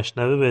خودشو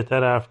نشنوه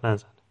بهتر حرف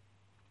نزنه.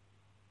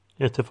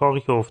 اتفاقی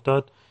که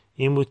افتاد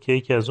این بود که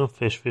یکی از اون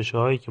فشفشه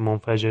هایی که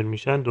منفجر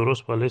میشن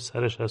درست بالای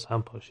سرش از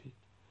هم پاشید.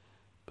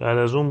 بعد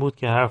از اون بود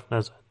که حرف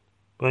نزد،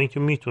 با اینکه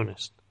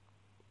میتونست،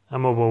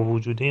 اما با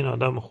وجود این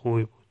آدم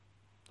خوبی بود.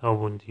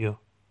 آبوندیا.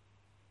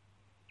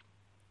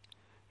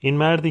 این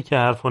مردی که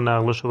حرف و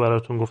نقلشو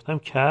براتون گفتم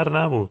کر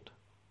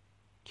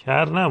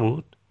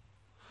نبود.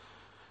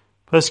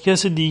 پس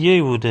کس دیگه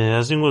ای بوده.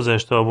 از این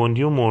گذشته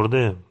آبوندیو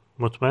مرده.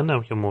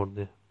 مطمئنم که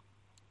مرده.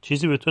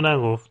 چیزی به تو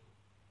نگفت؟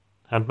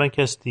 حتما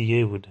کس دیگه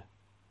ای بوده.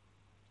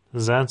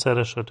 زن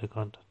سرش را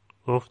تکان داد.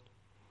 گفت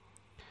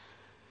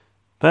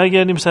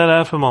برگردیم سر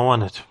حرف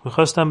مامانت.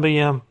 میخواستم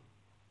بگم.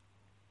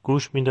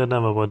 گوش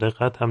میدادم و با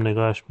دقت هم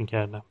نگاهش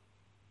میکردم.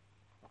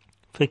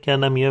 فکر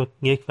کردم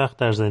یک وقت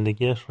در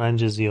زندگیش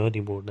رنج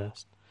زیادی برده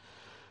است.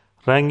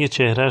 رنگ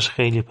چهرهش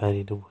خیلی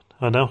پریده بود.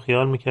 آدم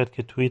خیال میکرد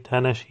که توی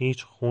تنش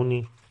هیچ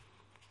خونی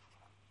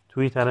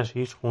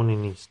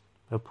نیست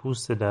و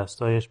پوست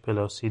دستایش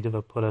پلاسیده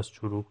و پر از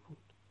چروک بود.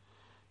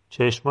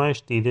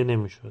 چشمایش دیده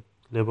نمیشد.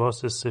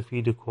 لباس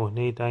سفید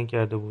کهنه‌ای تن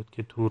کرده بود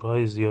که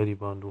تورهای زیادی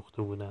به آن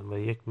دوخته بودند و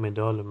یک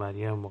مدال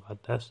مریم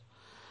مقدس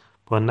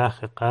با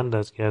نخ قند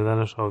از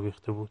گردنش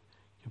آویخته بود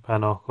که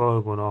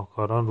پناهگاه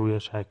گناهکاران روی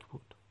شک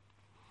بود.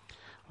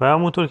 و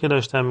همونطور که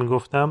داشتم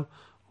میگفتم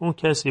اون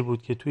کسی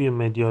بود که توی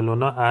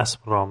مدیالونا اسب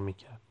رام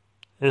میکرد.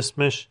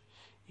 اسمش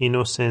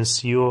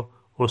اینوسنسیو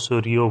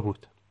اوسوریو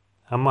بود.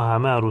 اما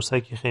همه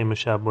عروسک خیمه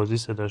شبازی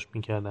صداش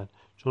میکردن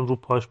چون رو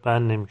پاش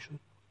بند نمیشد.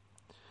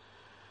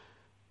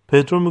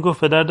 پدرو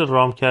میگفت به درد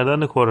رام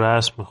کردن کره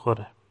اسب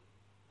میخوره.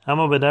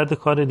 اما به درد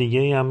کار دیگه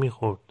ای هم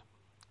میخورد.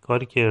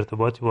 کاری که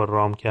ارتباطی با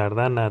رام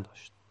کردن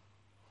نداشت.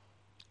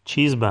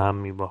 چیز به هم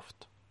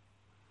میبافت.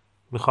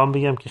 میخوام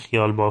بگم که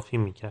خیال بافی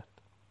میکرد.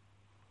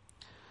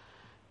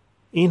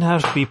 این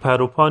حرف بی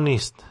پر و پا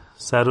نیست.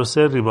 سر و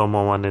سری با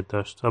مامانت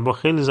داشت و با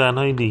خیلی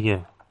زنهای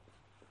دیگه.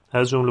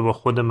 از جمله با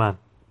خود من.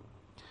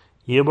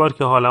 یه بار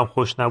که حالم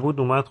خوش نبود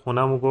اومد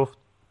خونم و گفت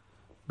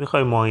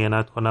میخوای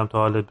معاینت کنم تا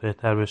حالت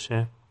بهتر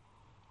بشه؟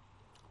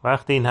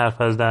 وقتی این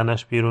حرف از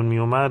دهنش بیرون می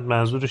اومد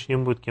منظورش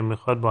این بود که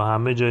میخواد با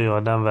همه جای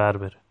آدم ور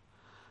بره.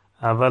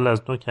 اول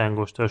از نوک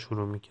انگشتا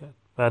شروع میکرد.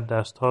 بعد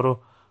دستها رو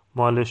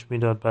مالش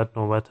میداد. بعد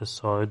نوبت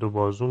ساعد و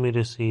بازو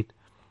میرسید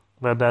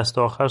و دست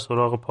آخر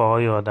سراغ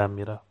پاهای آدم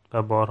میرفت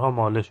و بارها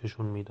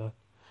مالششون میداد.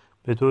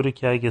 به طوری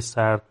که اگه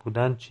سرد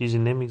بودن چیزی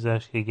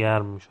نمیگذشت که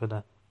گرم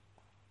میشدن.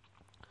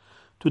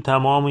 تو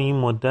تمام این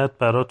مدت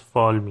برات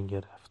فال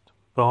میگرفت.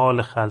 به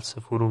حال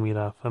خلسه فرو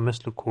میرفت و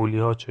مثل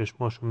کولیها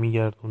چشماشو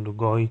میگردوند و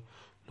گاهی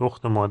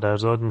لخت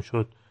مادرزاد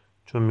میشد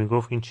چون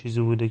میگفت این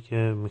چیزی بوده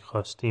که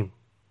میخواستیم.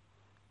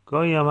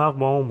 گاهی هم حق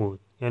با اون بود.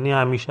 یعنی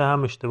همیشه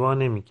هم اشتباه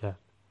نمیکرد.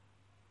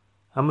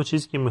 اما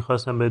چیزی که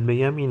میخواستم بهت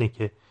بگم اینه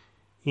که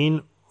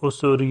این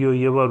اوسوریو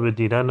یه بار به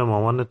دیدن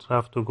مامانت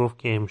رفت و گفت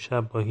که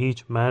امشب با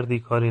هیچ مردی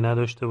کاری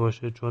نداشته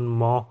باشه چون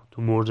ماه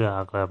تو برج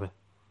عقربه.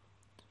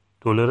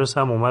 دولرس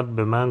هم اومد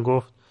به من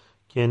گفت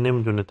که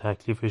نمیدونه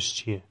تکلیفش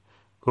چیه.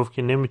 گفت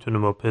که نمیتونه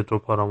با پدرو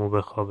پارامو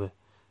بخوابه.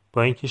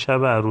 با اینکه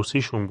شب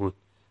عروسیشون بود.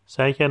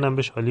 سعی کردم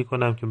بهش حالی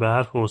کنم که به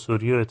حرف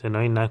اوسوریو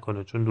اعتنایی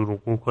نکنه چون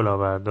دروغگو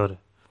کلاهبرداره.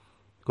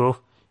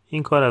 گفت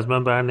این کار از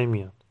من بر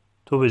نمیاد.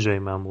 تو به جای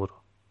من برو.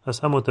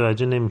 اصلا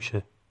متوجه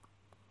نمیشه.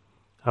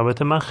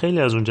 البته من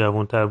خیلی از اون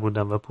جوان‌تر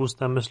بودم و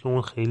پوستم مثل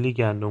اون خیلی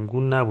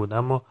گندمگون نبود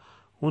اما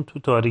اون تو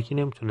تاریکی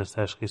نمیتونست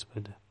تشخیص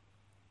بده.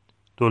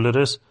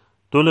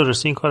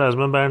 دولرس این کار از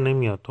من بر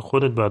نمیاد. تو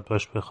خودت باید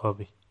باش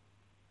بخوابی.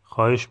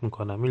 خواهش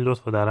میکنم این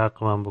لطفو در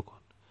حق من بکن.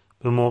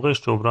 به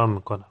موقعش جبران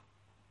میکنم.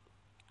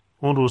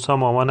 اون روزها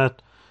مامانت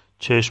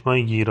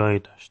چشمای گیرایی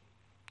داشت.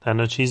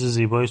 تنها چیز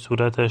زیبای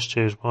صورتش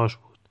چشماش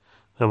بود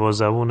و با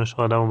زبونش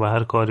آدمو به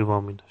هر کاری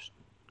وامی داشت.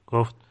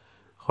 گفت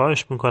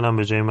خواهش میکنم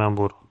به جای من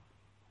برو.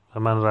 و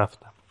من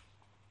رفتم.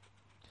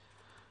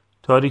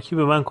 تاریکی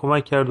به من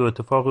کمک کرد و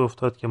اتفاقی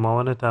افتاد که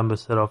مامانت هم به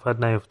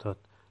صرافت نیفتاد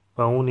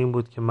و اون این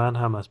بود که من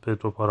هم از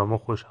پدرو پارامو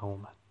خوشم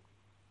اومد.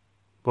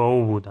 با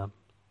او بودم.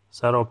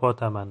 سراپا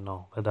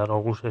تمنا و در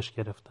آغوشش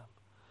گرفتم.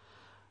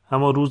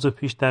 اما روز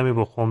پیش دمی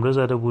با خمره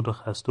زده بود و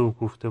خسته و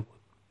کوفته بود.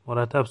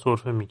 مرتب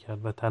سرفه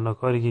میکرد و تنها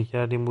کاری که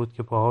کرد این بود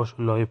که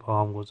پاهاشو لای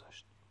پاهام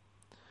گذاشت.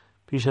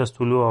 پیش از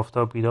طلوع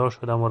آفتاب بیدار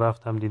شدم و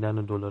رفتم دیدن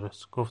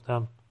دولرس.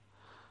 گفتم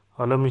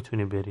حالا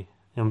میتونی بری.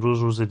 امروز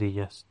روز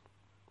دیگه است.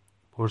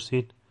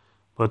 پرسید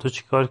با تو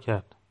چی کار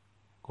کرد؟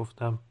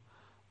 گفتم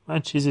من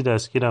چیزی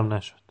دستگیرم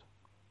نشد.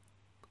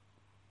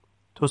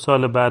 تو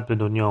سال بعد به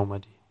دنیا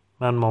اومدی.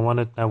 من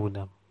مامانت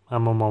نبودم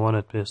اما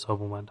مامانت به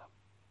حساب اومدم.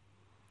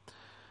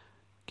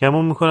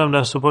 گمون میکنم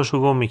دست و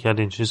پاشو گم میکرد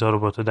این چیزها رو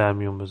با تو در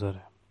میون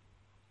بذاره.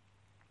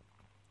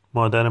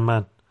 مادر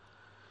من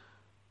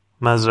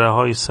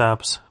مزرعه‌های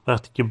سبز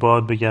وقتی که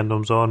باد به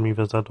گندمزار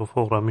میوزد و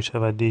فوق را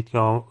میشود دید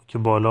که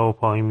بالا و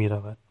پایین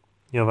میرود،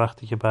 یا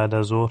وقتی که بعد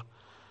از ظهر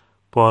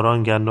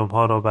باران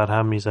گندم‌ها را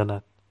برهم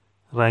میزند،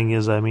 رنگ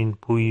زمین،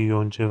 بوی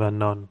یونجه و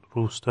نان،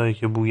 روستایی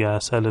که بوی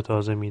عسل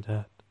تازه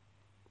میدهد.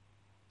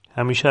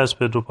 همیشه از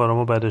پدرو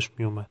پارامو بدش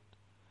میومد.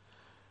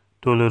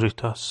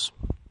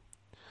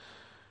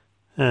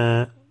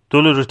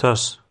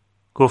 دولوریتاس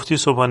گفتی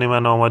صبحانه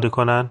من آماده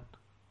کنن؟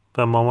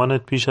 و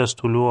مامانت پیش از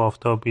طلوع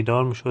آفتاب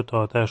بیدار میشد تا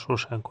آتش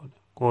روشن کنه.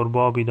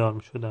 گربه‌ها بیدار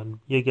میشدن،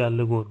 یه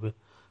گله گربه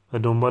و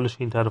دنبالش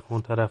این طرف و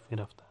اون طرف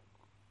میرفتن.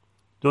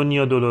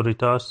 دنیا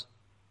دولوریتاس.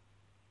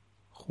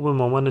 خوب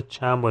مامانت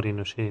چند بار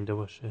اینو شنیده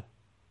باشه.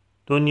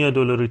 دنیا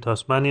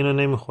دولوریتاس، من اینو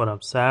نمیخورم،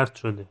 سرد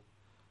شده.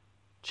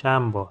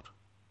 چند بار.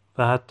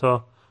 و حتی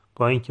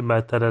با اینکه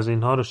بدتر از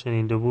اینها رو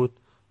شنیده بود،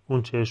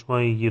 اون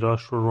چشمای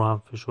گیراش رو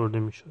هم فشرده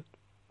میشد.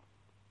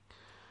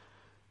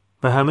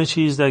 و همه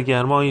چیز در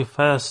گرمای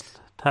فصل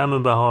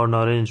طعم بهار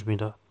نارنج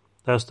میداد.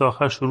 دست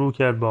آخر شروع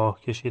کرد به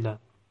آه کشیدن.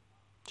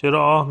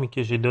 چرا آه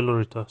میکشی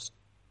دولوریتاس؟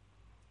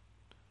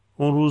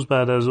 اون روز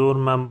بعد از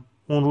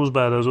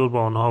ظهر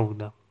با آنها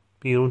بودم.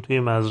 بیرون توی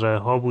مزرعه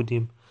ها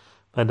بودیم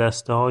و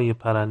دسته های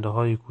پرنده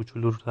های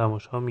کوچولو رو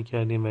تماشا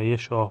میکردیم و یه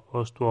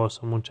شاهباز تو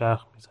آسمون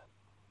چرخ میزد.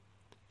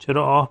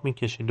 چرا آه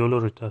میکشی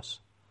دولوریتاس؟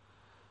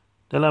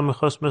 دلم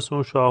میخواست مثل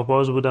اون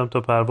شاهباز بودم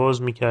تا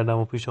پرواز میکردم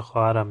و پیش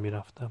خواهرم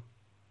میرفتم.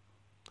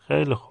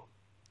 خیلی خوب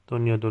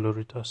دنیا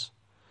دولوریتاس.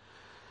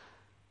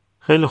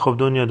 خیلی خوب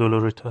دنیا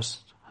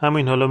دولوریتاس.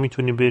 همین حالا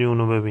میتونی بری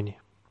اونو ببینی.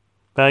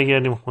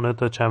 برگردیم خونه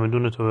تا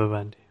چمدونتو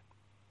ببندی.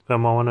 و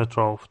مامانت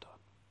را افتاد.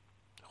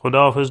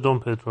 خداحافظ دون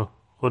پدرو.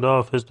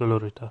 خداحافظ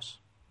دولوریتاس.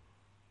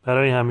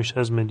 برای همیشه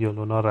از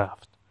مدیالونا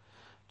رفت.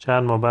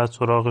 چند ماه بعد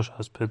سراغش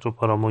از پدرو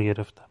پارامو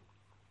گرفتم.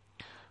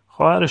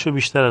 خواهرشو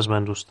بیشتر از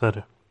من دوست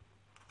داره.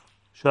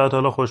 شاید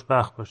حالا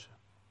خوشبخت باشه.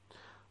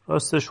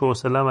 راستش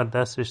حوصله‌ام از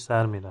دستش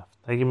سر میرفت.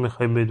 اگه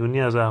میخوای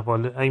بدونی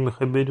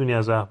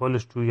از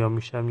احوالش جویا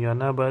میشم یا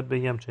نه، باید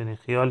بگم چنین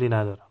خیالی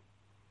ندارم.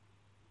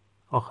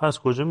 آخه از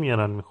کجا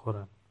میارن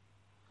میخورن؟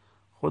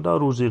 خدا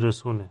روزی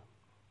رسونه.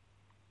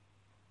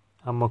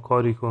 اما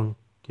کاری کن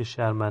که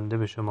شرمنده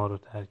بشه ما رو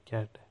ترک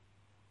کرده.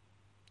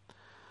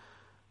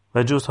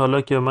 و جز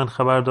حالا که من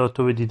خبر داد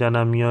تو به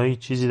دیدنم میایی،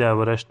 چیزی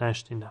دربارش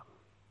نشنیدم.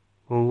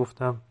 او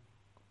گفتم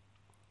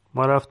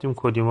ما رفتیم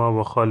کدیما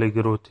با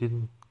خاله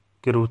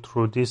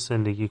گروترودیس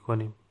زندگی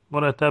کنیم.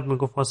 مرتب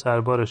میگفت ما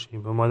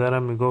سربارشیم. به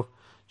مادرم میگفت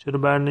چرا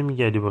بر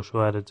نمیگردی با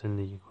شوهرت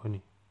زندگی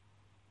کنی؟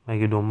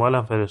 مگه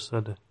دنبالم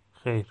فرستاده؟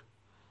 خیر،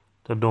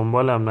 تا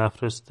دنبالم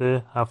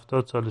نفرسته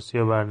 70 سال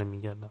سیا بر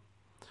نمیگردم.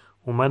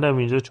 اومدم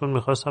اینجا چون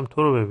میخواستم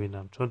تو رو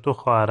ببینم، چون تو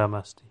خواهرم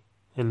هستی.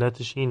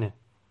 علتش اینه.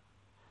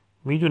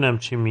 میدونم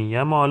چی میگی،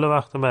 اما حالا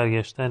وقت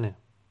برگشتنه.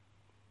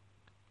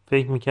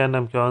 فکر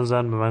میکردم که آن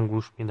زن به من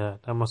گوش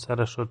میدهد، اما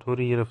سرش را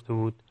طوری گرفته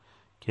بود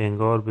که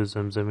انگار به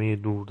زمزمه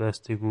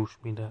دوردستی گوش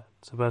میدهد.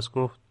 سپس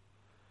گفت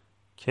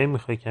کی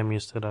میخوای کمی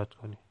استراحت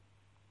کنی؟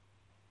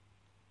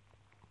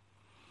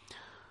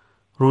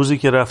 روزی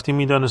که رفتی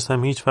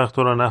میدانستم هیچ وقت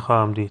تو را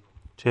نخواهم دید.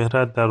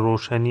 چهرت در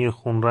روشنی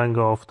خونرنگ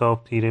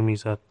آفتاب تیره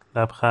میزد.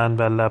 لبخند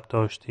بر لب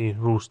داشتی،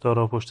 روستا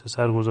را پشت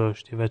سر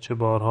گذاشتی و چه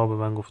بارها به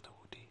من گفته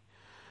بودی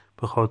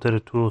به خاطر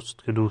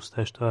توست که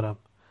دوستش دارم،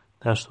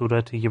 در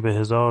صورتی که به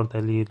 1000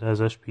 دلیل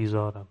ازش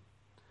بیزارم،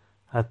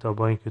 حتی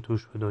با اینکه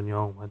توش به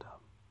دنیا اومدم.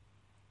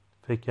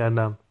 فکر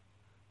کردم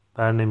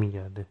بر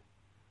نمیگرده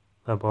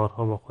و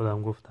بارها با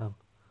خودم گفتم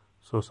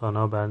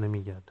سوسانا بر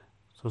نمیگرده.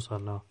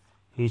 سوسانا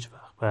هیچ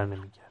وقت بر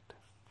نمیگرده.